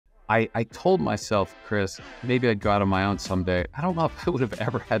I told myself, Chris, maybe I'd go out on my own someday. I don't know if I would have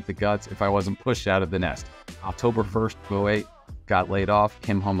ever had the guts if I wasn't pushed out of the nest. October 1st, 2008, got laid off,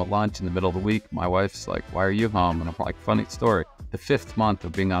 came home at lunch in the middle of the week. My wife's like, why are you home? And I'm like, funny story. The 5th month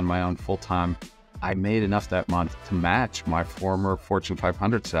of being on my own full time, I made enough that month to match my former Fortune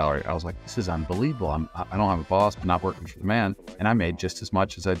 500 salary. I was like, this is unbelievable. I don't have a boss, but not working for the man. And I made just as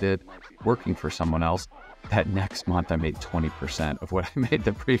much as I did working for someone else. That next month, I made 20% of what I made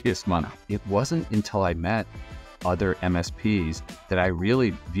the previous month. It wasn't until I met other MSPs that I really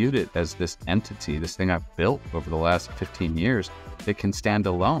viewed it as this entity, this thing I've built over the last 15 years that can stand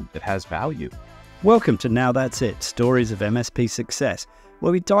alone, that has value. Welcome to Now That's It, Stories of MSP Success,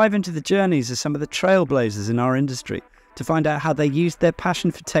 where we dive into the journeys of some of the trailblazers in our industry to find out how they used their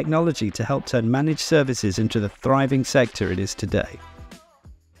passion for technology to help turn managed services into the thriving sector it is today.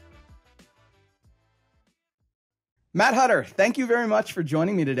 Matt Hutter, thank you very much for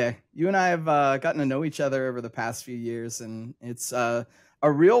joining me today. You and I have gotten to know each other over the past few years, and it's a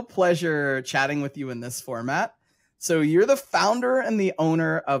real pleasure chatting with you in this format. So you're the founder and the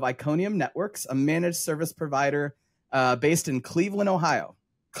owner of Iconium Networks, a managed service provider based in Cleveland, Ohio.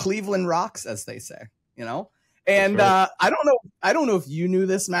 Cleveland rocks, as they say, you know? And right. I don't know if you knew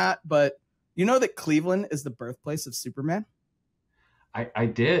this, Matt, but you know that Cleveland is the birthplace of Superman? I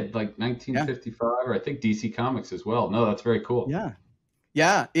did, like 1955, or I think DC Comics as well. No, that's very cool.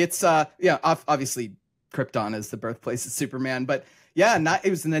 Yeah. It's obviously Krypton is the birthplace of Superman, but yeah, it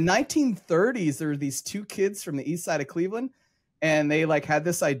was in the 1930s. There were these two kids from the east side of Cleveland, and they had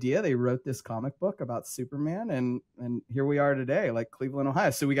this idea. They wrote this comic book about Superman, and here we are today, Cleveland, Ohio.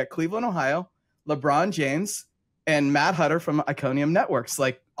 So we got Cleveland, Ohio, LeBron James, and Matt Hutter from Iconium Networks.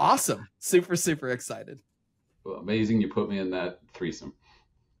 Awesome. Super, super excited. Well, amazing you put me in that threesome.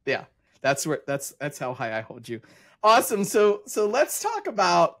 Yeah, that's how high I hold you. Awesome. So let's talk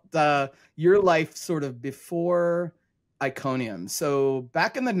about your life sort of before Iconium. So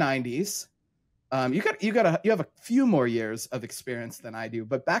back in the 90s, you have a few more years of experience than I do,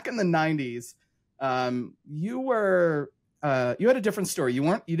 but back in the 90s, you had a different story.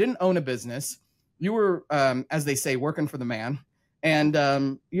 You didn't own a business. You were, as they say, working for the man, and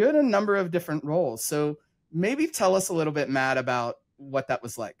you had a number of different roles. So maybe tell us a little bit, Matt, about what that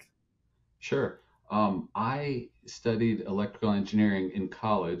was like. Sure. I studied electrical engineering in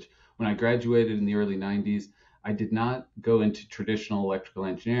college. When I graduated in the early 90s, I did not go into traditional electrical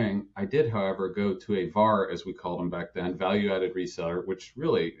engineering. I did, however, go to a VAR, as we called them back then, value-added reseller, which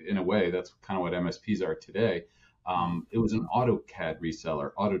really, in a way, that's kind of what MSPs are today. It was an AutoCAD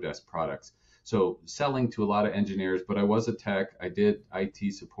reseller, Autodesk products. So selling to a lot of engineers, but I was a tech. I did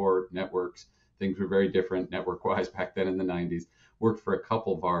IT support, networks. Things were very different network-wise back then in the 90s. Worked for a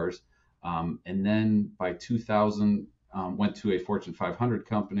couple VARs. And then by 2000, went to a Fortune 500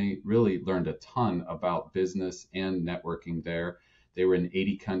 company, really learned a ton about business and networking there. They were in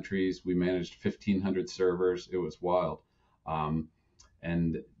 80 countries. We managed 1,500 servers. It was wild.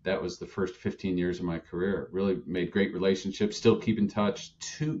 And that was the first 15 years of my career. Really made great relationships, still keep in touch.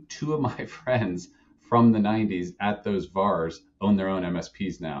 Two of my friends from the 90s at those VARs own their own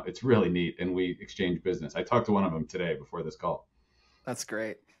MSPs now. It's really neat, and we exchange business. I talked to one of them today before this call. That's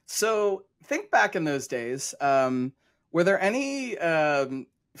great. So think back in those days. Were there any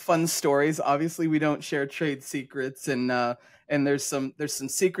fun stories? Obviously, we don't share trade secrets, and there's some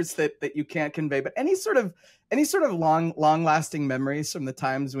secrets that you can't convey. But any sort of long lasting memories from the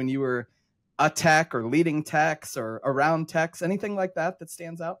times when you were a tech or leading techs or around techs, anything like that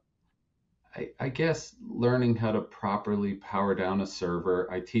stands out? I guess learning how to properly power down a server.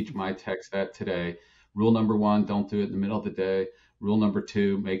 I teach my techs that today. Rule number 1, don't do it in the middle of the day. Rule number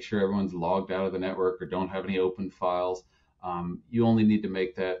 2, make sure everyone's logged out of the network or don't have any open files. You only need to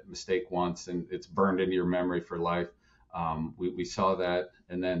make that mistake once, and it's burned into your memory for life. We saw that.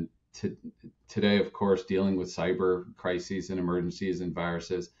 And then today, of course, dealing with cyber crises and emergencies and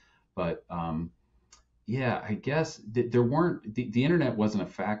viruses. But yeah, I guess there weren't, the internet wasn't a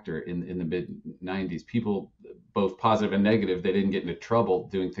factor in the mid 90s. People, both positive and negative, they didn't get into trouble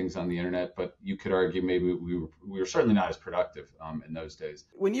doing things on the internet, but you could argue maybe we were certainly not as productive in those days.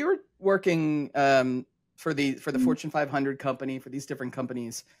 When you were working for the Fortune 500 company, for these different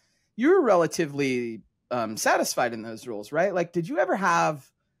companies, you were relatively satisfied in those roles, right? Did you ever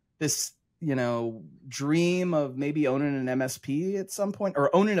have this dream of maybe owning an MSP at some point,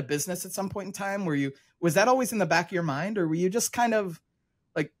 or owning a business at some point in time? Was that always in the back of your mind, or were you just kind of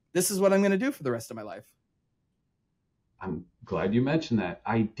like, this is what I'm going to do for the rest of my life? I'm glad you mentioned that.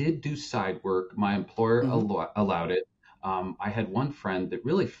 I did do side work. My employer allowed it. I had one friend that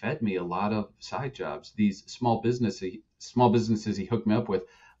really fed me a lot of side jobs. These small businesses he hooked me up with.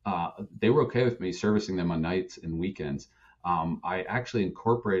 they were okay with me servicing them on nights and weekends. I actually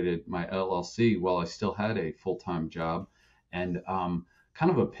incorporated my LLC while I still had a full-time job. And kind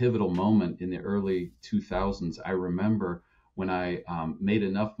of a pivotal moment in the early 2000s, I remember when I made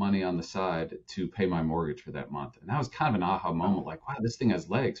enough money on the side to pay my mortgage for that month. And that was kind of an aha moment, like, wow, this thing has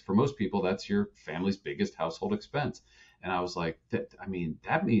legs. For most people, that's your family's biggest household expense. And I was like,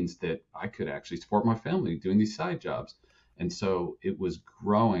 that means that I could actually support my family doing these side jobs. And so it was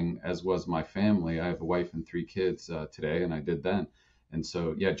growing, as was my family. I have a wife and 3 kids today, and I did then. And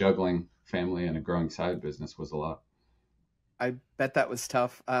so, yeah, juggling family and a growing side business was a lot. I bet that was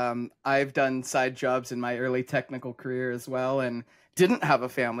tough. I've done side jobs in my early technical career as well, and didn't have a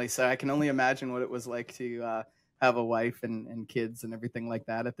family, so I can only imagine what it was like to have a wife and kids and everything like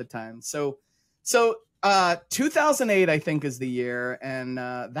that at the time. So 2008, I think, is the year, and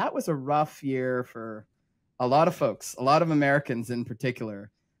that was a rough year for a lot of folks, a lot of Americans in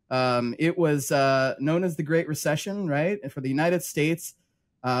particular. It was known as the Great Recession, right? And for the United States,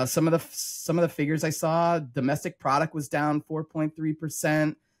 some of the figures I saw, domestic product was down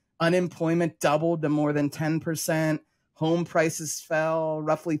 4.3%, unemployment doubled to more than 10%, home prices fell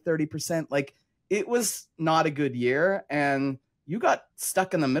roughly 30%. Like, it was not a good year, and you got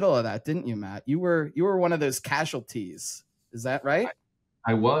stuck in the middle of that, didn't you, Matt? You were one of those casualties. Is that right?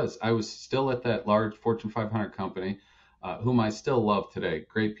 I was still at that large Fortune 500 company, whom I still love today.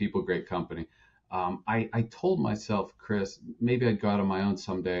 Great people, great company. I told myself, Chris, maybe I'd go out on my own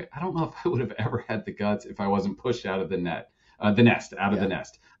someday. I don't know if I would have ever had the guts if I wasn't pushed out of the nest, out of the Yeah.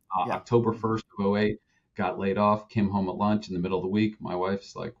 nest. Yeah. October 1st of '08, got laid off, came home at lunch in the middle of the week. My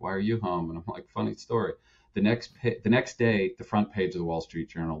wife's like, "Why are you home?" And I'm like, "Funny story." The next day, the front page of the Wall Street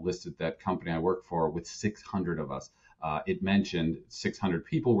Journal listed that company I worked for with 600 of us. It mentioned 600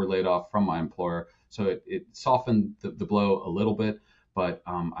 people were laid off from my employer, so it softened the blow a little bit. But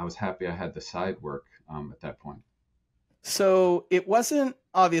I was happy I had the side work at that point. So it wasn't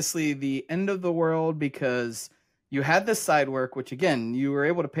obviously the end of the world because you had this side work, which again, you were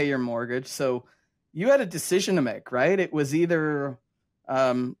able to pay your mortgage. So you had a decision to make, right? It was either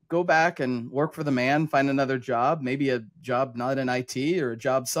go back and work for the man, find another job, maybe a job not in IT or a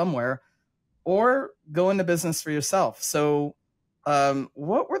job somewhere, or go into business for yourself. So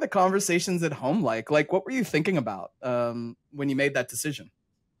what were the conversations at home like? Like, what were you thinking about when you made that decision?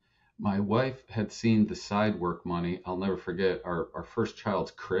 My wife had seen the side work money. I'll never forget our first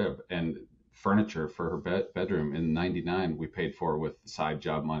child's crib and furniture for her bedroom in '99 we paid for with side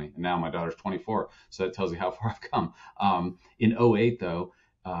job money. And now my daughter's 24. So that tells you how far I've come. In '08, though,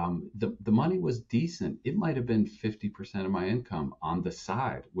 the money was decent. It might have been 50% of my income on the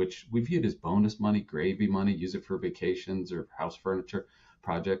side, which we viewed as bonus money, gravy money, use it for vacations or house furniture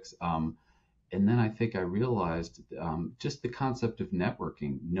projects. And then I think I realized just the concept of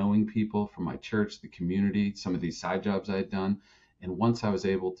networking, knowing people from my church, the community, some of these side jobs I had done. And once I was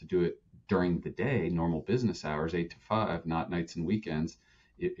able to do it during the day, normal business hours, 8 to 5, not nights and weekends,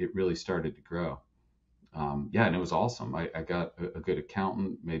 it really started to grow. Yeah, and it was awesome. I got a good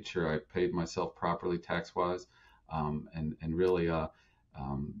accountant, made sure I paid myself properly tax wise, and really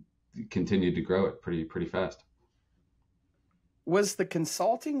um, continued to grow it pretty fast. Was the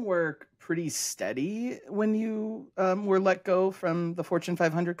consulting work pretty steady when you were let go from the Fortune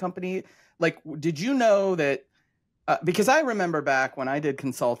 500 company? Like, did you know that? Because I remember back when I did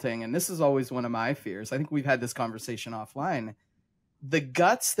consulting, and this is always one of my fears. I think we've had this conversation offline. The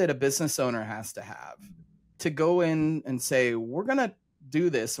guts that a business owner has to have to go in and say, we're going to do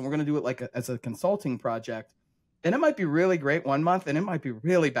this and we're going to do it like as a consulting project. And it might be really great one month and it might be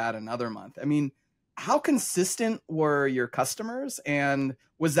really bad another month. I mean, how consistent were your customers? And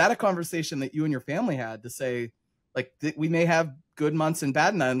was that a conversation that you and your family had to say, like, we may have good months and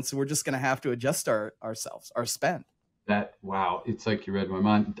bad months, so we're just going to have to adjust ourselves, our spend? That wow, it's like you read my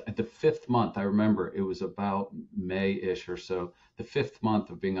mind. At the fifth month, I remember it was about May-ish or so. The fifth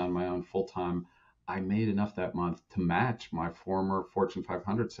month of being on my own full time, I made enough that month to match my former Fortune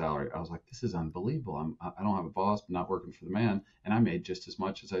 500 salary. I was like, this is unbelievable. I don't have a boss, I'm not working for the man, and I made just as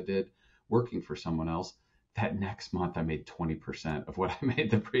much as I did working for someone else. That next month, I made 20% of what I made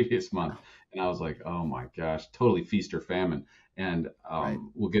the previous month, and I was like, oh my gosh, totally feast or famine. And Right.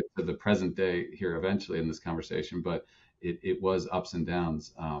 we'll get to the present day here eventually in this conversation, but it was ups and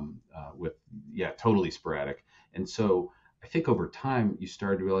downs with, yeah, totally sporadic. And so I think over time you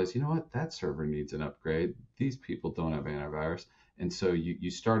started to realize, you know what, that server needs an upgrade. These people don't have antivirus. And so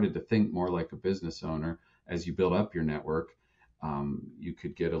you started to think more like a business owner as you build up your network. You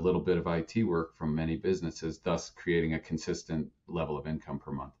could get a little bit of IT work from many businesses, thus creating a consistent level of income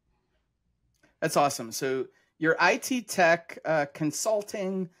per month. That's awesome. So your IT tech,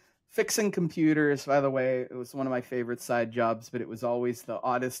 consulting, fixing computers. By the way, it was one of my favorite side jobs, but it was always the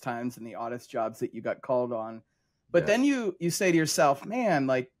oddest times and the oddest jobs that you got called on. But then Yes. you say to yourself, man,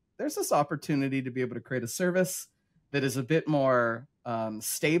 like there's this opportunity to be able to create a service that is a bit more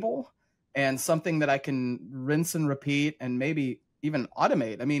stable and something that I can rinse and repeat and maybe even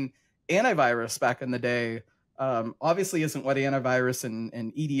automate. I mean, antivirus back in the day obviously isn't what antivirus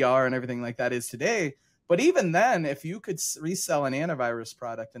and EDR and everything like that is today. But even then, if you could resell an antivirus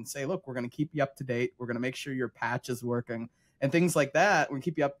product and say, look, we're going to keep you up to date, we're going to make sure your patch is working and things like that, we're going to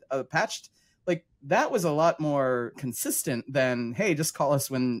keep you up patched, like that was a lot more consistent than, hey, just call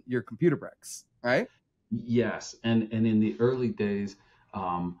us when your computer breaks, right? Yes, and in the early days,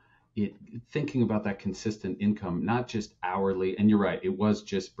 um, it thinking about that consistent income, not just hourly. And you're right, it was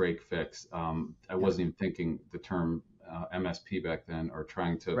just break fix. I Yep. wasn't even thinking the term MSP back then, or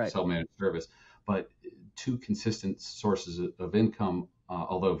trying to Right. sell managed service, but two consistent sources of income,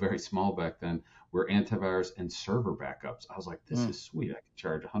 although very small back then, were antivirus and server backups. I was like, this Mm. is sweet. I could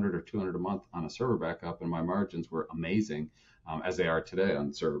charge 100 or 200 a month on a server backup, and my margins were amazing, as they are today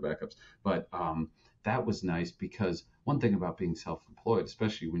on server backups. But that was nice, because one thing about being self-employed,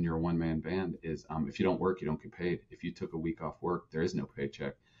 especially when you're a one-man band, is if you don't work, you don't get paid. If you took a week off work, there is no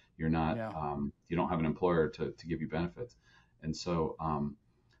paycheck. You're not, Yeah. you don't have an employer to give you benefits. And so,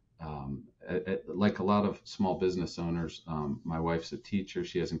 like a lot of small business owners, my wife's a teacher.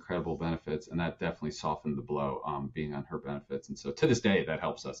 She has incredible benefits, and that definitely softened the blow, being on her benefits. And so to this day, that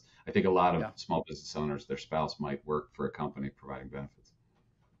helps us. I think a lot of Yeah. small business owners, their spouse might work for a company providing benefits.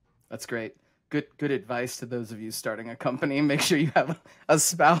 That's great. Good advice to those of you starting a company. Make sure you have a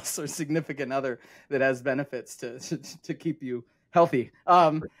spouse or significant other that has benefits to keep you healthy.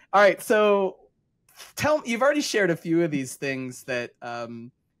 All right. So you've already shared a few of these things that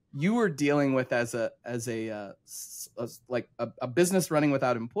you were dealing with as a business running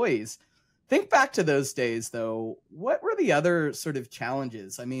without employees. Think back to those days, though. What were the other sort of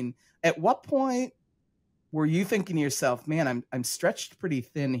challenges? I mean, at what point were you thinking to yourself, man, I'm stretched pretty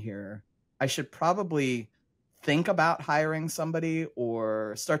thin here. I should probably think about hiring somebody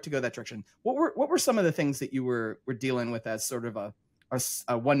or start to go that direction. What were some of the things that you were dealing with as sort of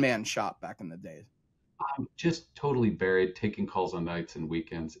a one man shop back in the day? I'm just totally buried, taking calls on nights and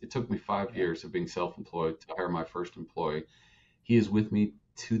weekends. It took me five Yeah. years of being self-employed to hire my first employee. He is with me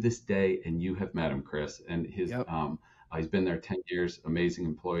to this day, and you have met him, Chris. And Yep. he's been there 10 years, amazing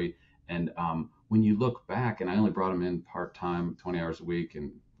employee. And when you look back, and I only brought him in part time, 20 hours a week,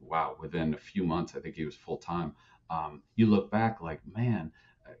 and wow, within a few months, I think he was full time. You look back like, man,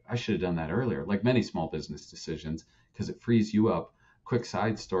 I should have done that earlier, like many small business decisions, because it frees you up. Quick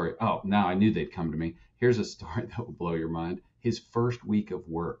side story. Oh, now I knew they'd come to me. Here's a story that will blow your mind. His first week of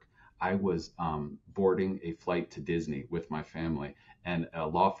work, I was boarding a flight to Disney with my family, and a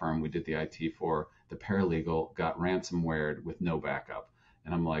law firm we did the IT for, the paralegal got ransomwared with no backup.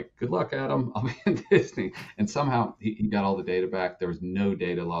 And I'm like, good luck, Adam. I'll be in Disney. And somehow he got all the data back. There was no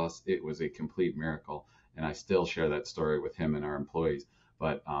data loss. It was a complete miracle. And I still share that story with him and our employees.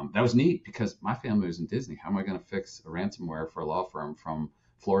 But that was neat, because my family was in Disney. How am I going to fix a ransomware for a law firm from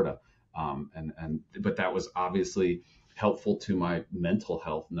Florida? But that was obviously helpful to my mental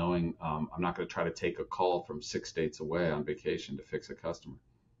health, knowing I'm not going to try to take a call from 6 states away on vacation to fix a customer.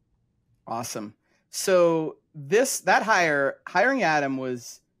 Awesome. So that hiring Adam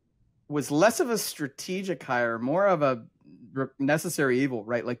was less of a strategic hire, more of a necessary evil,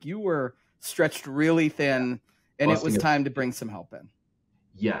 right? Like you were stretched really thin, and it Busting was it. time to bring some help in.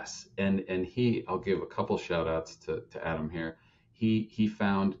 Yes, and I'll give a couple shout outs to Adam here. He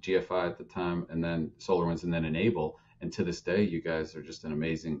found GFI at the time, and then SolarWinds, and then Enable, and to this day, you guys are just an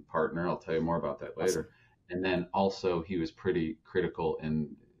amazing partner. I'll tell you more about that Awesome. later. And then also, he was pretty critical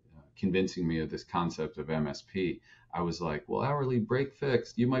in convincing me of this concept of MSP. I was like, well, hourly break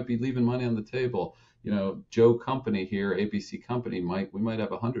fixed, you might be leaving money on the table. Joe Company here, ABC Company, we might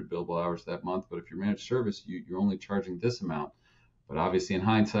have 100 billable hours that month, but if you're managed service, you're only charging this amount. But obviously, in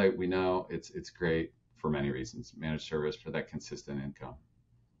hindsight, we know it's great for many reasons. Managed service for that consistent income.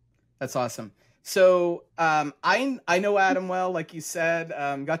 That's awesome. So I know Adam well, like you said.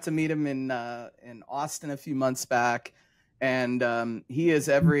 Got to meet him in Austin a few months back, and he is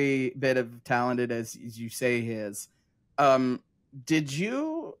every bit of talented as you say he is. Um, did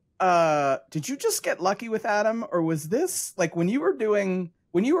you just get lucky with Adam, or was this like when you were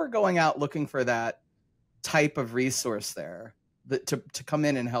going out looking for that type of resource there to come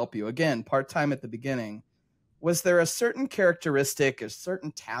in and help you again part time at the beginning? Was there a certain characteristic, a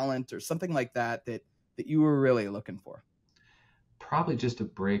certain talent, or something like that that you were really looking for? probably just a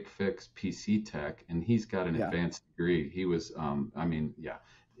break fix PC tech, and he's got an Yeah. advanced degree. He was, I mean, yeah,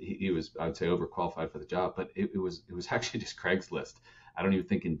 he was, I would say, overqualified for the job, but it was actually just Craigslist. I don't even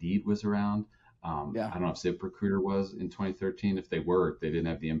think Indeed was around. Yeah. I don't know if ZipRecruiter was in 2013. If they were, they didn't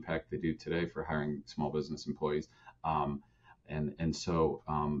have the impact they do today for hiring small business employees. Um, and so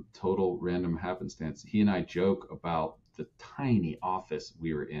total random happenstance. He and I joke about the tiny office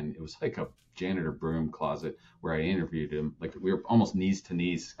we were in. It was like a janitor broom closet where I interviewed him. Like we were almost knees to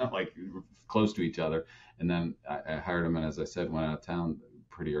knees, like close to each other. And then I hired him, and as I said, went out of town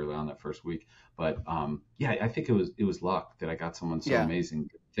pretty early on that first week. But yeah, I think it was luck that I got someone so Yeah. amazing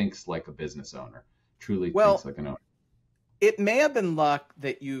that thinks like a business owner, truly thinks Well, like an owner. it may have been luck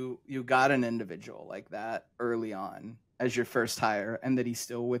that you got an individual like that early on as your first hire and that he's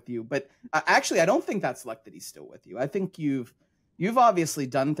still with you. But actually, I don't think that's luck that he's still with you. I think you've obviously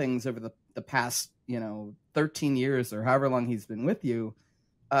done things over the past 13 years or however long he's been with you,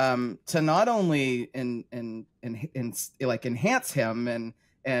 to not only like enhance him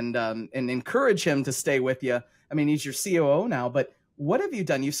and encourage him to stay with you. I mean, he's your COO now, but what have you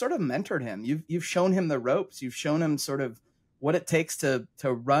done? You've sort of mentored him. You've shown him the ropes. You've shown him sort of what it takes to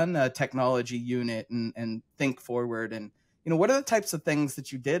run a technology unit and think forward. And what are the types of things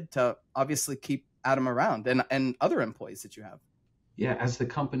that you did to obviously keep Adam around and other employees that you have? Yeah, as the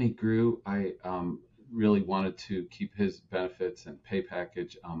company grew, I really wanted to keep his benefits and pay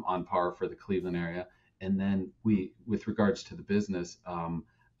package on par for the Cleveland area. And then with regards to the business,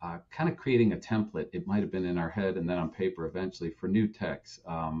 kind of creating a template. It might have been in our head and then on paper eventually for new techs,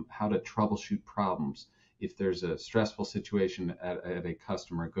 how to troubleshoot problems. If there's a stressful situation at a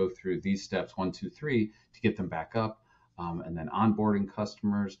customer, go through these steps, 1, 2, 3, to get them back up, and then onboarding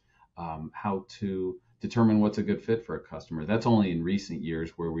customers, how to determine what's a good fit for a customer. That's only in recent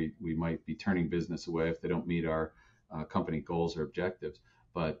years where we might be turning business away if they don't meet our company goals or objectives.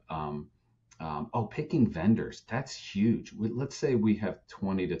 But picking vendors, that's huge. Let's say we have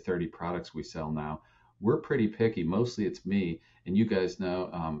 20 to 30 products we sell now. We're pretty picky. Mostly it's me. And you guys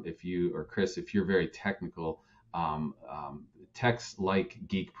know, if you, or Chris, if you're very technical, techs like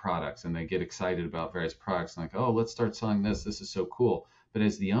geek products and they get excited about various products like, oh, let's start selling this. This is so cool. But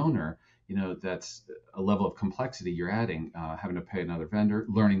as the owner, that's a level of complexity you're adding, having to pay another vendor,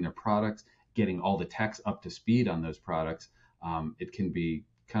 learning their products, getting all the techs up to speed on those products. It can be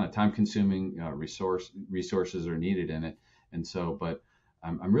kind of time consuming. Resources are needed in it. And so, but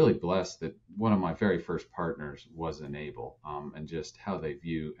I'm really blessed that one of my very first partners was Enable, and just how they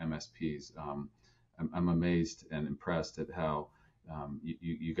view MSPs. I'm amazed and impressed at how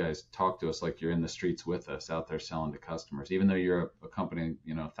you guys talk to us like you're in the streets with us out there selling to customers. Even though you're a company,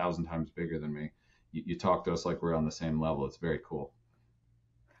 1,000 times bigger than me, you talk to us like we're on the same level. It's very cool.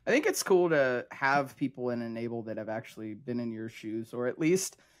 I think it's cool to have people in Enable that have actually been in your shoes or at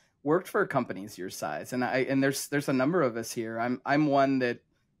least worked for companies your size. And there's a number of us here. I'm one that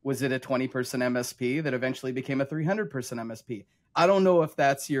was at a 20-person MSP that eventually became a 300-person MSP. I don't know if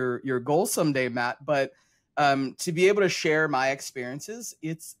that's your goal someday, Matt, but to be able to share my experiences,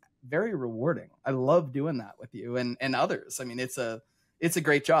 it's very rewarding. I love doing that with you and others. I mean, it's a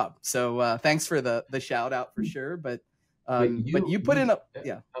great job. So thanks for the shout out for sure. But you put in a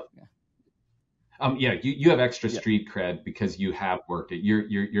yeah. Yeah, you have extra Yeah. street cred because you have worked at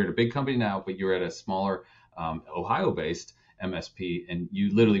you're at a big company now, but you're at a smaller Ohio-based MSP, and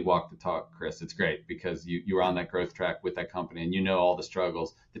you literally walk the talk, Chris. It's great because you were on that growth track with that company, and you know all the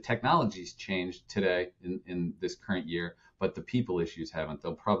struggles. The technology's changed today in this current year, but the people issues haven't.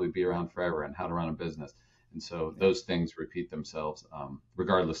 They'll probably be around forever, and how to run a business. And so those things repeat themselves,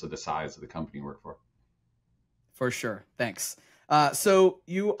 regardless of the size of the company you work for. For sure. Thanks. So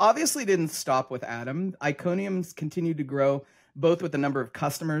you obviously didn't stop with Adam. Iconium's continued to grow, both with the number of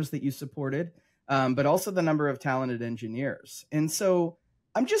customers that you supported, but also the number of talented engineers. And so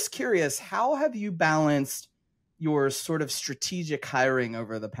I'm just curious, how have you balanced your sort of strategic hiring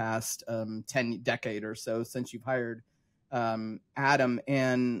over the past 10 decade or so since you've hired Adam?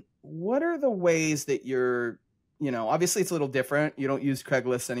 And what are the ways that you're, obviously it's a little different. You don't use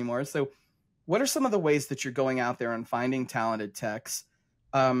Craigslist anymore. So what are some of the ways that you're going out there and finding talented techs,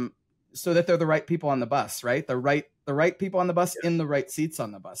 so that they're the right people on the bus, right? The right people on the bus, in the right seats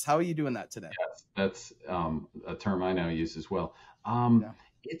on the bus. How are you doing that today? Yes, that's a term I now use as well. Yeah.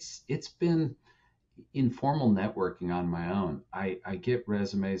 It's been informal networking on my own. I get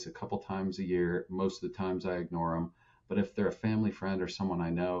resumes a couple times a year. Most of the times I ignore them. But if they're a family friend or someone I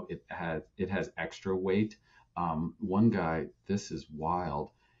know, it has extra weight. One guy, this is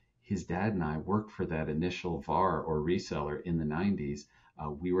wild. His dad and I worked for that initial VAR or reseller in the 90s.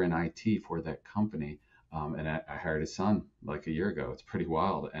 We were in IT for that company. And I hired his son like a year ago. It's pretty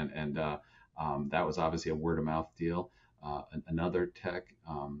wild. And that was obviously a word of mouth deal. Another tech,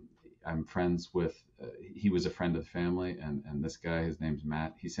 I'm friends with, he was a friend of the family, and this guy, his name's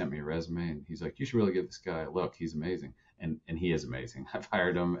Matt. He sent me a resume, and he's like, you should really give this guy a look. He's amazing. And he is amazing. I've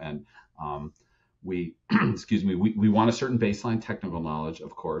hired him, and we, excuse me, we want a certain baseline technical knowledge,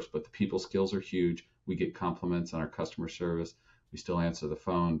 of course, but the people skills are huge. We get compliments on our customer service. We still answer the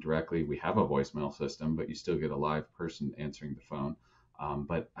phone directly. We have a voicemail system, but you still get a live person answering the phone.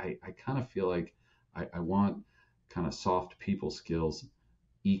 But I kind of feel like I want kind of soft people skills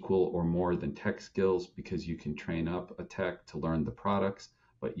equal or more than tech skills, because you can train up a tech to learn the products,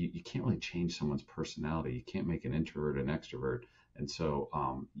 but you can't really change someone's personality. You can't make an introvert an extrovert. And so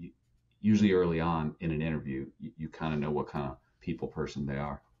usually early on in an interview, you kind of know what kind of people person they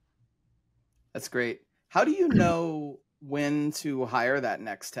are. That's great. How do you know when to hire that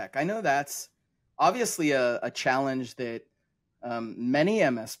next tech? I know that's obviously a challenge that many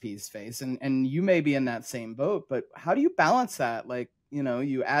MSPs face, and you may be in that same boat, but how do you balance that? Like,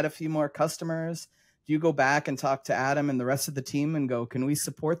 you add a few more customers. Do you go back and talk to Adam and the rest of the team and go, can we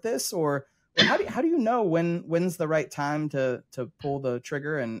support this? Or how do you know when's the right time to pull the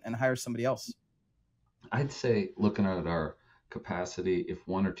trigger and hire somebody else? I'd say, looking at our capacity, if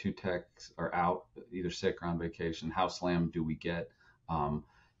one or two techs are out, either sick or on vacation, how slammed do we get?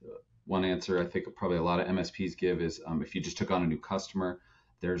 One answer I think probably a lot of MSPs give is if you just took on a new customer,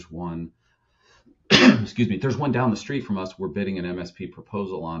 there's one, excuse me, there's one down the street from us we're bidding an MSP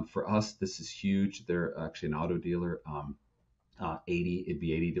proposal on. For us, this is huge. They're actually an auto dealer.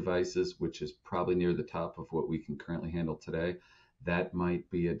 80 devices, which is probably near the top of what we can currently handle today. That might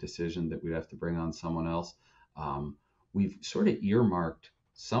be a decision that we'd have to bring on someone else. We've sort of earmarked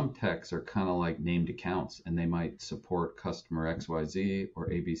some techs are kind of like named accounts, and they might support customer XYZ or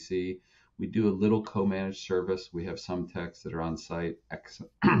ABC. We do a little co-managed service. We have some techs that are on site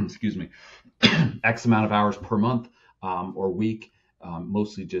excuse me, X amount of hours per month or week,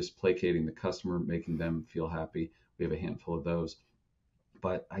 mostly just placating the customer, making them feel happy. We have a handful of those.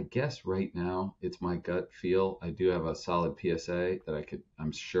 But I guess right now it's my gut feel. I do have a solid PSA that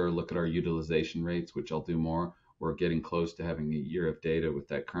I'm sure, look at our utilization rates, which I'll do more. We're getting close to having a year of data with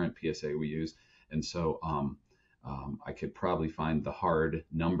that current PSA we use. And so I could probably find the hard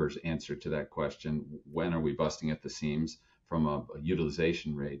numbers answer to that question. When are we busting at the seams from a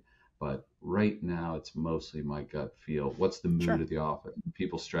utilization rate? But right now it's mostly my gut feel. What's the mood Sure. of the office?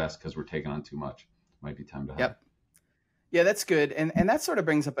 People stress because we're taking on too much. Might be time to hire. Yep. Yeah, that's good. And that sort of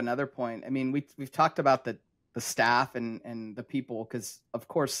brings up another point. I mean, we've talked about the staff and the people, because of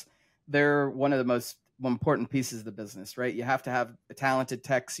course they're one of the most important pieces of the business, right? You have to have talented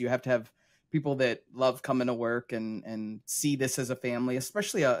techs. You have to have people that love coming to work and see this as a family,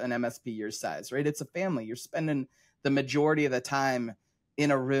 especially an MSP your size, right? It's a family. You're spending the majority of the time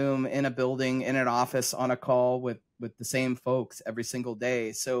in a room, in a building, in an office, on a call with the same folks every single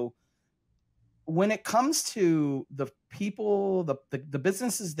day. So when it comes to the people, the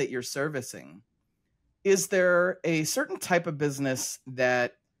businesses that you're servicing, is there a certain type of business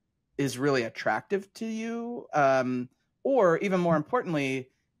that is really attractive to you? Or even more importantly,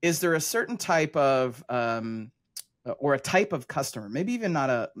 is there a certain type of or a type of customer, maybe even not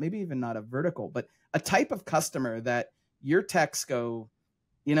a vertical, but a type of customer that your techs go,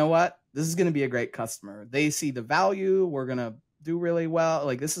 you know what, this is going to be a great customer. They see the value. We're going to do really well.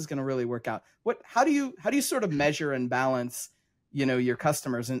 Like, this is going to really work out. How do you sort of measure and balance, your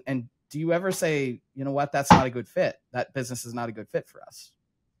customers? And do you ever say, you know what, that's not a good fit. That business is not a good fit for us.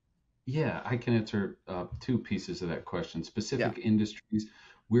 Yeah, I can answer two pieces of that question. Specific Yeah. industries,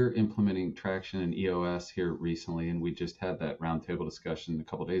 we're implementing traction in EOS here recently, and we just had that roundtable discussion a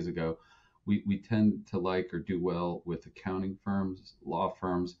couple of days ago. We tend to like or do well with accounting firms, law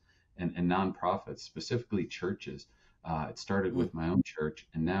firms, and nonprofits, specifically churches. It started with my own church,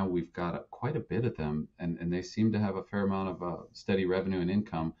 and now we've got quite a bit of them, and they seem to have a fair amount of steady revenue and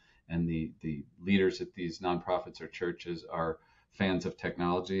income. And the leaders at these nonprofits or churches are fans of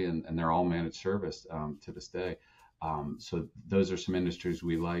technology, and they're all managed service to this day. So those are some industries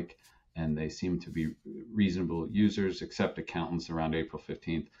we like, and they seem to be reasonable users, except accountants around April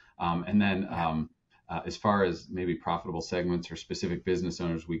 15th. And then as far as maybe profitable segments or specific business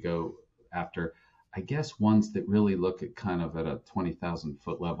owners we go after, I guess ones that really look at kind of at a 20,000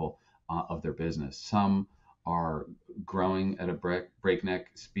 foot level of their business. Some are growing at a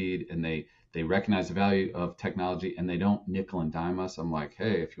breakneck speed, and they recognize the value of technology, and they don't nickel and dime us. I'm like,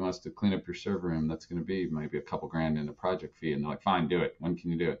 hey, if you want us to clean up your server room, that's going to be maybe a couple grand in a project fee. And they're like, fine, do it. When can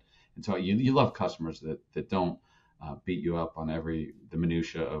you do it? And so you love customers that don't beat you up on the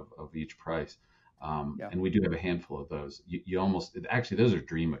minutia of each price. Yeah. And we do have a handful of those. You almost, actually, those are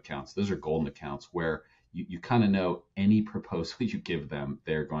dream accounts. Those are golden accounts where you kind of know any proposal you give them,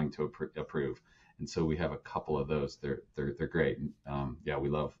 they're going to approve. And so we have a couple of those. They're great. Yeah, we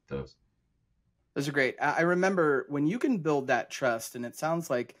love those. Those are great. I remember when you can build that trust, and it sounds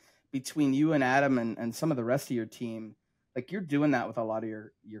like between you and Adam and some of the rest of your team, like you're doing that with a lot of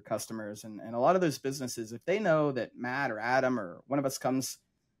your customers and a lot of those businesses. If they know that Matt or Adam or one of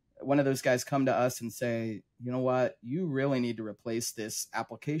those guys come to us and say, you know what, you really need to replace this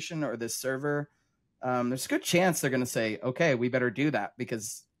application or this server, there's a good chance they're going to say, okay, we better do that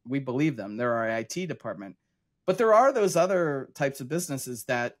because we believe them. They're our IT department. But there are those other types of businesses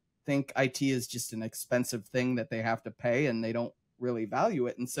that think IT is just an expensive thing that they have to pay and they don't really value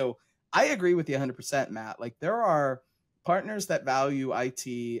it. And so I agree with you 100%, Matt. Like there are partners that value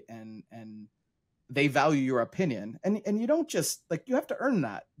IT and they value your opinion, and you don't just like, you have to earn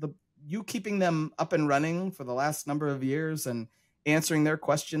that. You keeping them up and running for the last number of years and answering their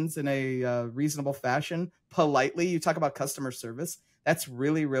questions in a reasonable fashion, politely. You talk about customer service. That's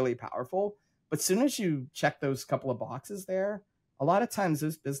really, really powerful. But as soon as you check those couple of boxes there, a lot of times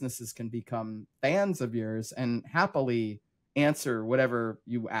those businesses can become fans of yours and happily answer whatever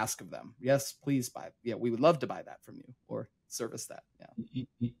you ask of them. Yes, please buy. Yeah, we would love to buy that from you or service that. Yeah.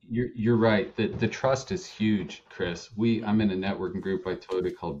 You're right. The trust is huge, Chris. I'm in a networking group I told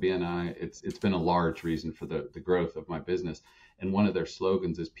you called BNI. It's been a large reason for the growth of my business. And one of their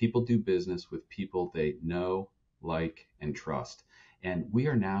slogans is people do business with people they know, like, and trust. And we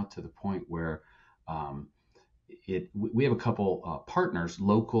are now to the point where we have a couple partners,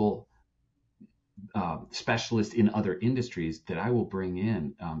 local specialists in other industries that I will bring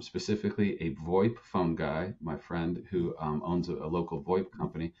in, specifically a VoIP phone guy, my friend who owns a local VoIP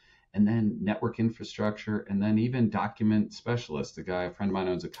company, and then network infrastructure, and then even document specialists. A friend of mine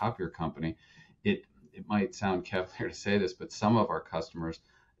owns a copier company. It might sound cavalier to say this, but some of our customers,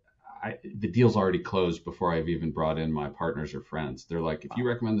 the deal's already closed before I've even brought in my partners or friends. They're like, if you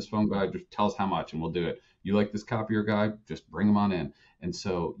recommend this phone guy, just tell us how much and we'll do it. You like this copier guy, just bring them on in. And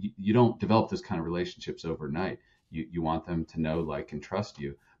so you don't develop this kind of relationships overnight. You want them to know, like, and trust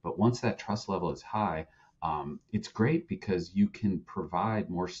you. But once that trust level is high, it's great because you can provide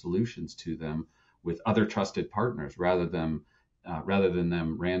more solutions to them with other trusted partners rather than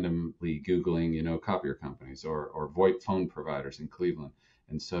them randomly Googling, copier companies or VoIP phone providers in Cleveland.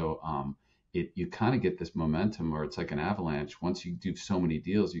 And so you kind of get this momentum, or it's like an avalanche. Once you do so many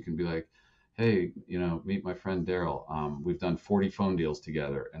deals, you can be like, hey, meet my friend Daryl. We've done 40 phone deals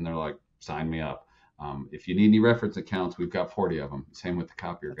together. And they're like, sign me up. If you need any reference accounts, we've got 40 of them. Same with the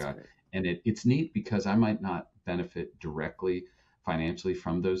copier guy. Right. And it's neat because I might not benefit directly financially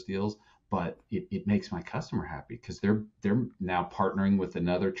from those deals, but it makes my customer happy because they're now partnering with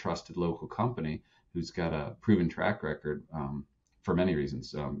another trusted local company who's got a proven track record for many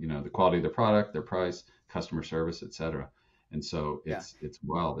reasons. The quality of their product, their price, customer service, et cetera. And so it's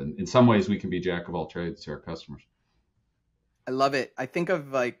wild. And in some ways we can be jack of all trades to our customers. I love it. I think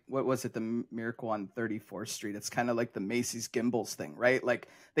of like, what was it? The Miracle on 34th Street. It's kind of like the Macy's Gimbals thing, right? Like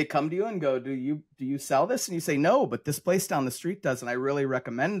they come to you and go, do you sell this? And you say, no, but this place down the street does. And I really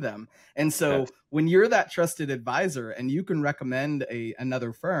recommend them. And so when you're that trusted advisor and you can recommend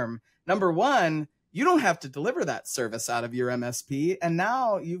another firm, number one, you don't have to deliver that service out of your MSP. And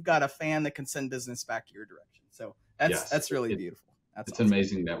now you've got a fan that can send business back your direction. So that's really beautiful. It's awesome. An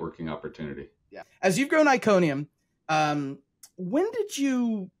amazing networking opportunity. Yeah. As you've grown Iconium, when did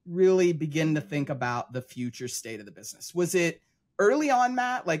you really begin to think about the future state of the business? Was it early on,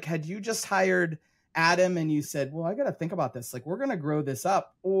 Matt? Like, had you just hired Adam and you said, well, I got to think about this. Like, we're going to grow this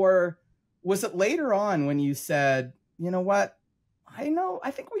up. Or was it later on when you said, you know what?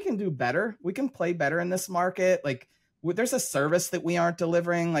 I think we can do better. We can play better in this market. Like, there's a service that we aren't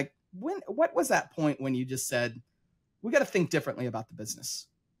delivering. Like, what was that point when you just said, we got to think differently about the business?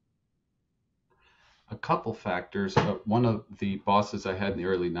 A couple factors. One of the bosses I had in the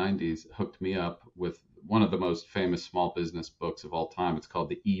early 90s hooked me up with one of the most famous small business books of all time. It's called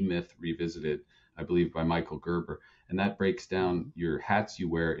The E-Myth Revisited, I believe, by Michael Gerber. And that breaks down your hats you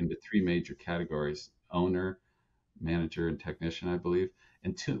wear into three major categories: owner, manager, and technician, I believe.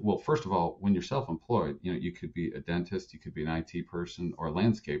 And first of all, when you're self-employed, you could be a dentist, you could be an IT person or a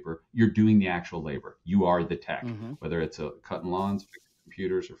landscaper. You're doing the actual labor. You are the tech, whether it's cutting lawns, fixing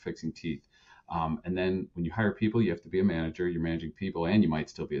computers, or fixing teeth. And then when you hire people, you have to be a manager. You're managing people, and you might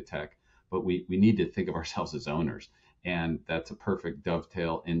still be a tech. But we need to think of ourselves as owners. And that's a perfect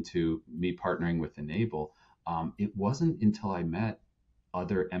dovetail into me partnering with Enable. It wasn't until I met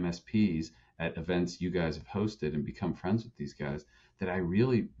other MSPs at events you guys have hosted and become friends with these guys, that I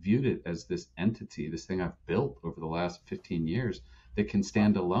really viewed it as this entity, this thing I've built over the last 15 years that can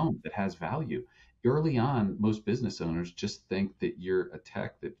stand alone, that has value. Early on, most business owners just think that you're a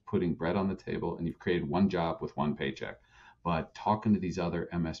tech that's putting bread on the table and you've created one job with one paycheck. But talking to these other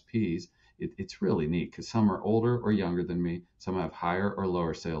MSPs, it's really neat because some are older or younger than me, some have higher or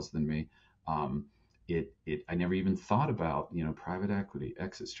lower sales than me. Um, I never even thought about, private equity,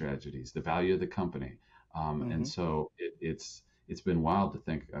 exit strategies, the value of the company. And Hmm. so it's been wild to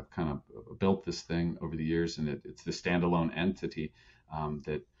think I've kind of built this thing over the years, and it's the standalone entity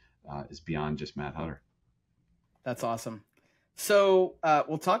that is beyond just Matt Hutter. That's awesome. So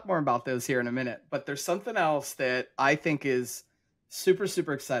we'll talk more about those here in a minute, but there's something else that I think is super,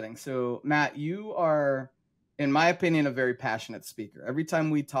 super exciting. So Matt, you are, in my opinion, a very passionate speaker. Every time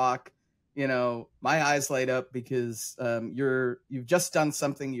we talk, my eyes light up because you've just done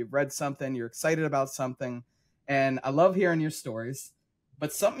something, you've read something, you're excited about something, and I love hearing your stories.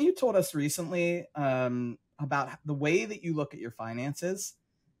 But something you told us recently about the way that you look at your finances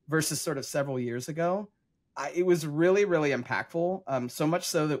versus sort of several years ago, it was really, really impactful. So much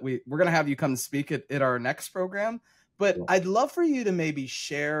so that we're going to have you come speak at our next program. But Yeah. I'd love for you to maybe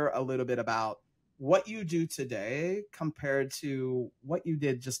share a little bit about what you do today compared to what you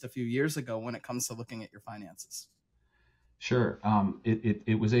did just a few years ago when it comes to looking at your finances. Sure.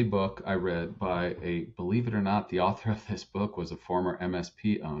 It was a book I read by believe it or not, the author of this book was a former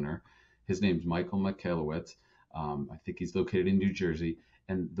MSP owner. His name's Michael Michalowicz. I think he's located in New Jersey.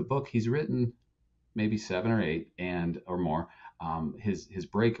 And the book he's written maybe 7 or 8 or more. His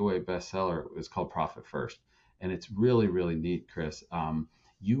breakaway bestseller is called Profit First, and it's really really neat, Chris.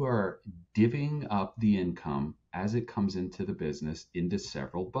 You are divvying up the income as it comes into the business into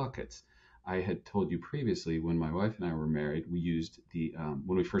several buckets. I had told you previously when my wife and I were married, we used when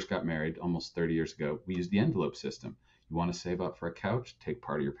we first got married almost 30 years ago, we used the envelope system. You want to save up for a couch, take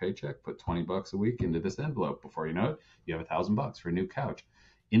part of your paycheck, put $20 a week into this envelope. Before you know it, you have $1,000 for a new couch.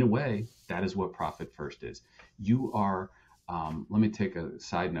 In a way, that is what Profit First is. You are, let me take a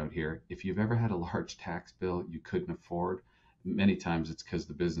side note here. If you've ever had a large tax bill you couldn't afford, many times it's because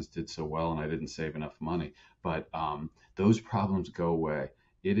the business did so well and I didn't save enough money. But those problems go away.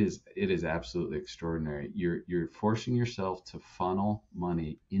 It is absolutely extraordinary. You're forcing yourself to funnel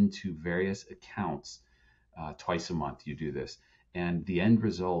money into various accounts twice a month. You do this, and the end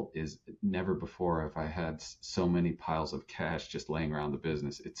result is never before have I had so many piles of cash just laying around the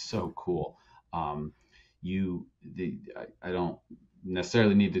business. It's so cool. Um, I don't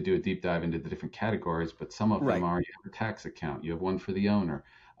necessarily need to do a deep dive into the different categories, but some of them Right. are: you have a tax account, you have one for the owner,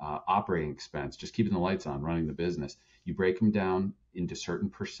 operating expense, just keeping the lights on, running the business. You break them down into certain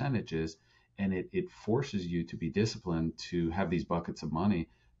percentages, and it forces you to be disciplined to have these buckets of money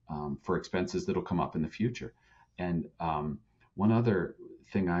for expenses that'll come up in the future. And one other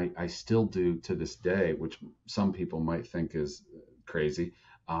thing I still do to this day, which some people might think is crazy,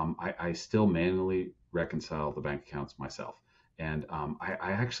 I still manually reconcile the bank accounts myself. And I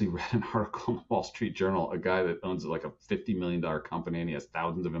actually read an article in the Wall Street Journal, a guy that owns like a $50 million company and he has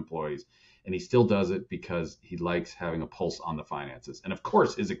thousands of employees. And he still does it because he likes having a pulse on the finances. And of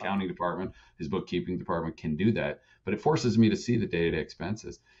course, his Wow. accounting department, his bookkeeping department can do that, but it forces me to see the day to day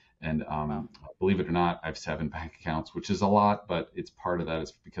expenses. And Wow. believe it or not, I have 7 bank accounts, which is a lot, but it's part of that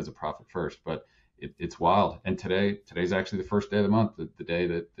is because of Profit First. But it's wild. And today's actually the first day of the month, the day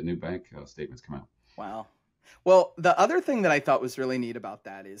that the new bank statements come out. Wow. Well, the other thing that I thought was really neat about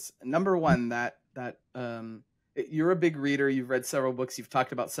that is number one, you're a big reader. You've read several books. You've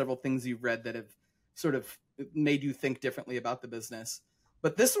talked about several things you've read that have sort of made you think differently about the business.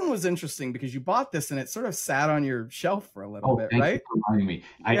 But this one was interesting because you bought this and it sort of sat on your shelf for a little Oh, bit, thank you right? for reminding me.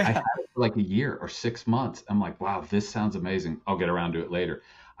 I had Yeah. it for like a year or 6 months. I'm like, wow, this sounds amazing. I'll get around to it later.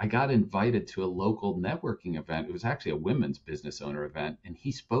 I got invited to a local networking event. It was actually a women's business owner event, and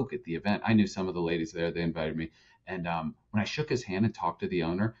he spoke at the event. I knew some of the ladies there. They invited me. And when I shook his hand and talked to the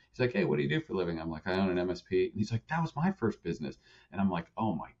owner, he's like, hey, what do you do for a living? I'm like, I own an MSP. And he's like, that was my first business. And I'm like,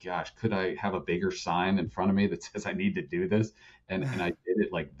 oh my gosh, could I have a bigger sign in front of me that says I need to do this? And I did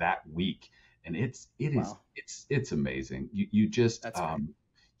it like that week, and Wow. it's amazing. You just That's great.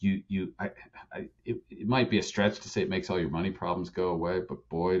 it might be a stretch to say it makes all your money problems go away, but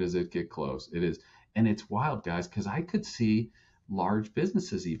boy does it get close. It is, and it's wild, guys, because I could see large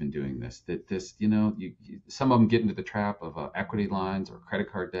businesses even doing this. That this, some of them get into the trap of equity lines or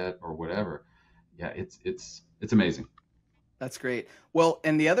credit card debt or whatever. Yeah, it's amazing. That's great. Well,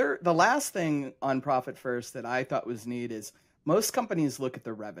 and the last thing on Profit First that I thought was neat is most companies look at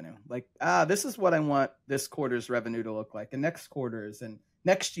the revenue, like, this is what I want this quarter's revenue to look like, and next quarter's and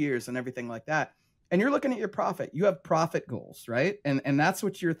next year's and everything like that. And you're looking at your profit. You have profit goals, right? And that's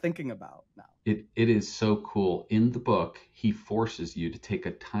what you're thinking about now. It is so cool. In the book, he forces you to take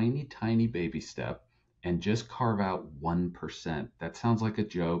a tiny, tiny baby step and just carve out 1%. That sounds like a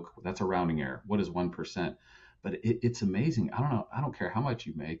joke. That's a rounding error. What is 1%? But it's amazing. I don't know. I don't care how much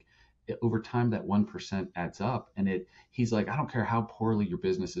you make. Over time, that 1% adds up. And he's like, I don't care how poorly your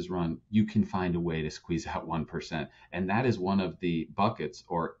business is run, you can find a way to squeeze out 1%. And that is one of the buckets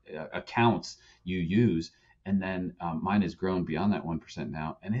or accounts you use. And then mine has grown beyond that 1%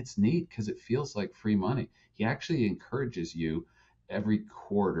 now. And it's neat because it feels like free money. He actually encourages you every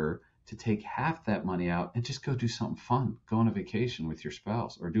quarter to take half that money out and just go do something fun. Go on a vacation with your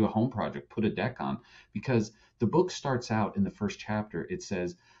spouse or do a home project, put a deck on. Because the book starts out in the first chapter, it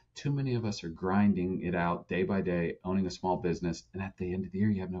says, too many of us are grinding it out day by day, owning a small business. And at the end of the year,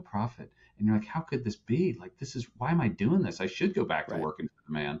 you have no profit. And you're like, how could this be? Like, why am I doing this? I should go back to Right. working for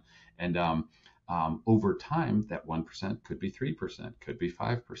the man. And over time, that 1% could be 3%, could be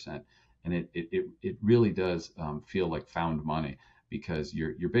 5%. And it really does feel like found money because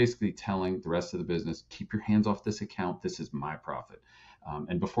you're basically telling the rest of the business, keep your hands off this account. This is my profit.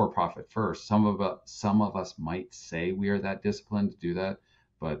 And before profit first, some of us might say we are that disciplined to do that,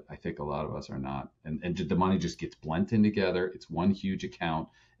 but I think a lot of us are not. And the money just gets blended in together. It's one huge account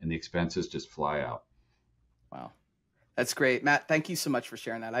and the expenses just fly out. Wow. That's great, Matt. Thank you so much for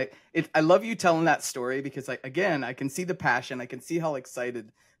sharing that. I love you telling that story because, I can see the passion. I can see how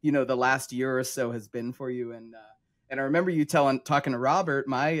excited the last year or so has been for you. And I remember you talking to Robert,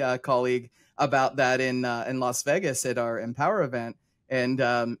 my colleague, about that in Las Vegas at our Empower event. And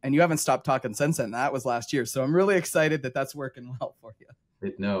you haven't stopped talking since then. That was last year, so I'm really excited that that's working well for you.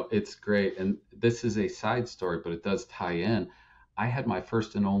 No, it's great. And this is a side story, but it does tie in. I had my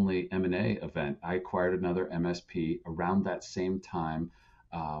first and only M&A event. I acquired another MSP around that same time,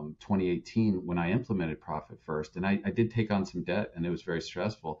 2018, when I implemented Profit First. And I did take on some debt and it was very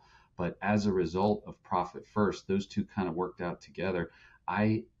stressful. But as a result of Profit First, those two kind of worked out together.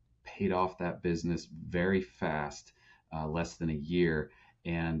 I paid off that business very fast, less than a year,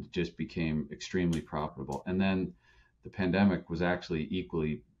 and just became extremely profitable. And then the pandemic was actually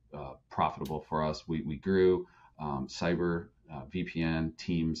equally profitable for us. We grew cyber, VPN,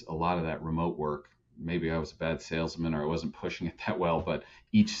 Teams, a lot of that remote work. Maybe I was a bad salesman or I wasn't pushing it that well, but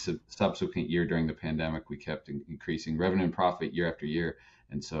each subsequent year during the pandemic, we kept increasing revenue and profit year after year.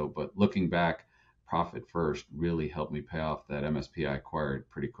 And so, but looking back, Profit First really helped me pay off that MSP I acquired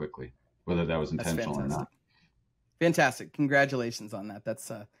pretty quickly, whether that was intentional or not. Fantastic. Congratulations on that.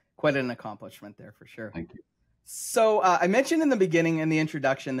 That's quite an accomplishment there for sure. Thank you. So I mentioned in the beginning, in the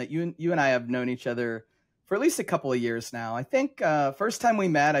introduction, that you and I have known each other for at least a couple of years now. I think first time we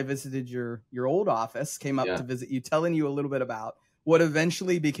met, I visited your old office, came up to visit you, telling you a little bit about what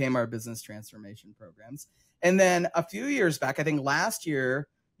eventually became our business transformation programs. And then a few years back, I think last year,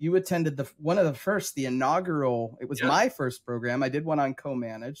 you attended the inaugural, it was my first program. I did one on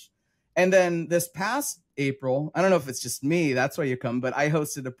co-managed. And then this past April, I don't know if it's just me, that's why you come, but I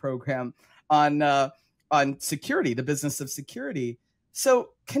hosted a program on security, the business of security. So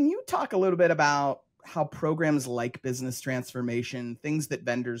can you talk a little bit about how programs like business transformation, things that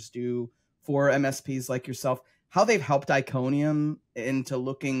vendors do for MSPs like yourself, how they've helped Iconium into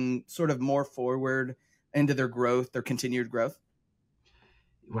looking sort of more forward into their growth, their continued growth?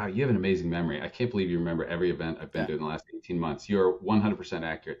 Wow, you have an amazing memory. I can't believe you remember every event I've been to in the last 18 months. You're 100%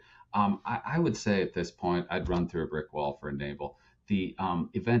 accurate. I would say at this point, I'd run through a brick wall for Enable. The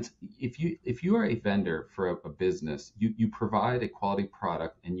events, if you are a vendor for a business, you provide a quality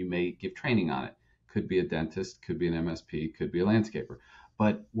product and you may give training on it. Could be a dentist, could be an MSP, could be a landscaper.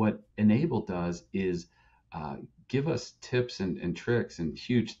 But what Enable does is give us tips and tricks and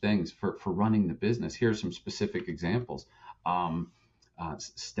huge things for running the business. Here are some specific examples.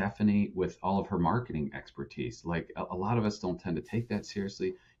 Stephanie, with all of her marketing expertise, like a lot of us don't tend to take that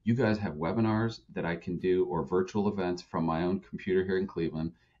seriously. You guys have webinars that I can do or virtual events from my own computer here in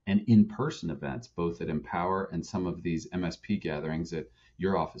Cleveland and in-person events, both at Empower and some of these MSP gatherings at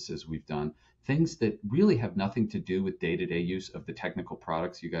your offices we've done. Things that really have nothing to do with day-to-day use of the technical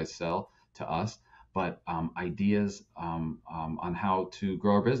products you guys sell to us, but ideas on how to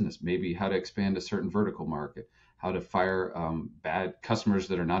grow our business, maybe how to expand a certain vertical market, how to fire bad customers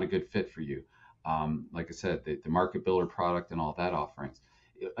that are not a good fit for you. Like I said, the market builder product and all that offerings.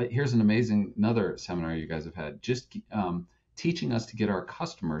 Here's another seminar you guys have had, just teaching us to get our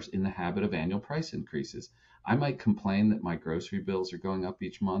customers in the habit of annual price increases. I might complain that my grocery bills are going up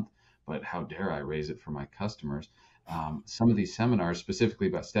each month, but how dare I raise it for my customers? some of these seminars, specifically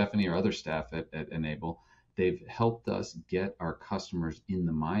about Stephanie or other staff at Enable, they've helped us get our customers in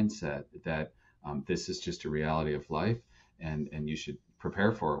the mindset that this is just a reality of life, and you should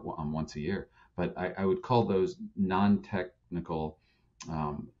prepare for it once a year. But I would call those non-technical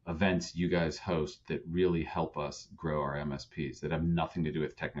events you guys host that really help us grow our MSPs that have nothing to do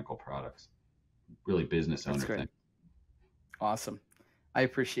with technical products, really business owner thing. Awesome. I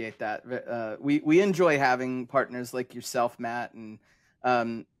appreciate that. We enjoy having partners like yourself, Matt,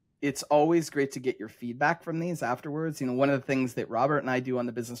 and it's always great to get your feedback from these afterwards. You know, one of the things that Robert and I do on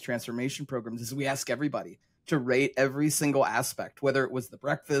the business transformation programs is we ask everybody to rate every single aspect, whether it was the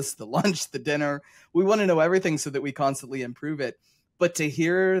breakfast, the lunch, the dinner. We want to know everything so that we constantly improve it. But to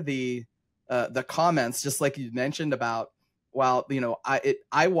hear the comments, just like you mentioned about, well, you know,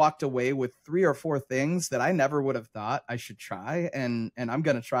 I walked away with 3 or 4 things that I never would have thought I should try, and I'm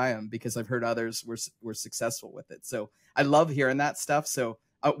going to try them because I've heard others were successful with it. So I love hearing that stuff. So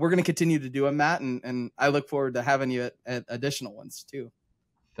we're going to continue to do them, Matt, and I look forward to having you at additional ones too.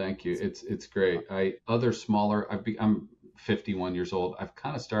 Thank you. It's great. I'm 51 years old. I've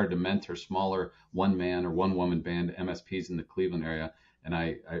kind of started to mentor smaller one-man or one-woman band MSPs in the Cleveland area. And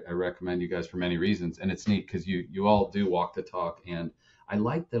I recommend you guys for many reasons. And it's neat because you all do walk the talk. And I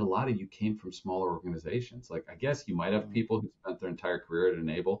like that a lot of you came from smaller organizations. Like, I guess you might have people who spent their entire career at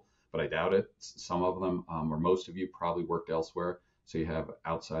Enable, but I doubt it. Some of them, or most of you, probably worked elsewhere. So you have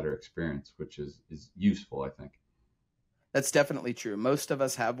outsider experience, which is useful, I think. That's definitely true. Most of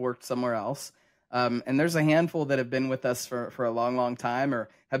us have worked somewhere else. And there's a handful that have been with us for a long, long time, or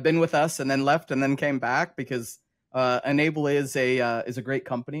have been with us and then left and then came back because Enable is a great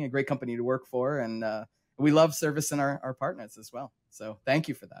company to work for. And we love servicing our partners as well. So thank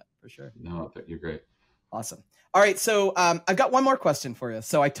you for that, for sure. No, you're great. Awesome. All right. So I've got one more question for you.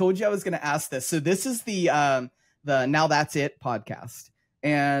 So I told you I was going to ask this. So this is the Now That's It podcast.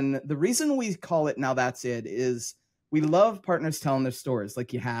 And the reason we call it Now That's It is we love partners telling their stories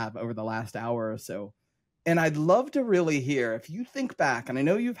like you have over the last hour or so. And I'd love to really hear, if you think back, and I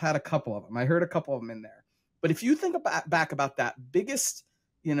know you've had a couple of them, I heard a couple of them in there, but if you think back about that biggest,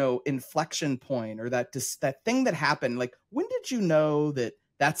 you know, inflection point, or that thing that happened, like, when did you know that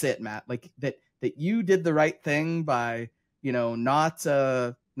that's it, Matt? Like that you did the right thing by, you know, not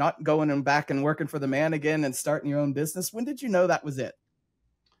going back and working for the man again and starting your own business. When did you know that was it?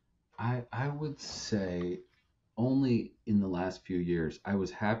 I would say only in the last few years. I was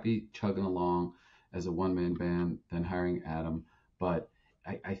happy chugging along as a one-man band, then hiring Adam. But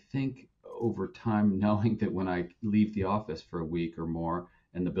I think over time, knowing that when I leave the office for a week or more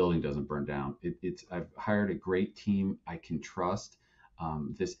and the building doesn't burn down, I've hired a great team I can trust.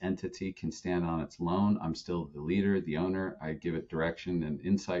 This entity can stand on its own. I'm still the leader, the owner. I give it direction and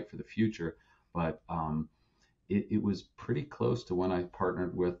insight for the future. But it was pretty close to when I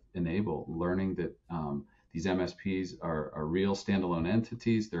partnered with Enable, learning that these MSPs are real standalone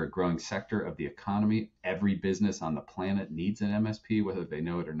entities. They're a growing sector of the economy. Every business on the planet needs an MSP, whether they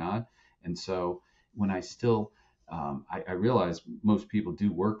know it or not. And so when I realize most people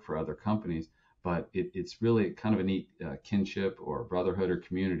do work for other companies, but it's really kind of a neat kinship or brotherhood or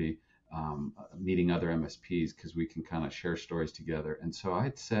community, meeting other MSPs, because we can kind of share stories together. And so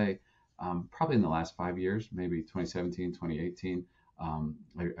I'd say probably in the last 5 years, maybe 2017, 2018,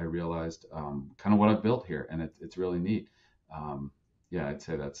 I realized kind of what I've built here, and it's really neat. Yeah, I'd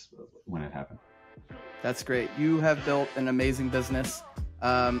say that's when it happened. That's great. You have built an amazing business.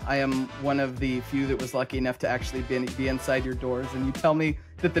 I am one of the few that was lucky enough to actually be inside your doors, and you tell me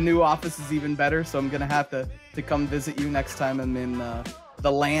that the new office is even better, so I'm going to have to come visit you next time I'm in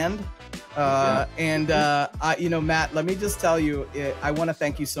the land. You know, Matt, let me just tell you, I want to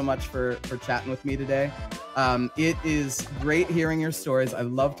thank you so much for chatting with me today. It is great hearing your stories. I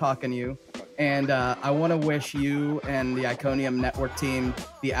love talking to you. And I want to wish you and the Iconium Network team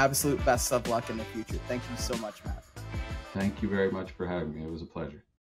the absolute best of luck in the future. Thank you so much, Matt. Thank you very much for having me. It was a pleasure.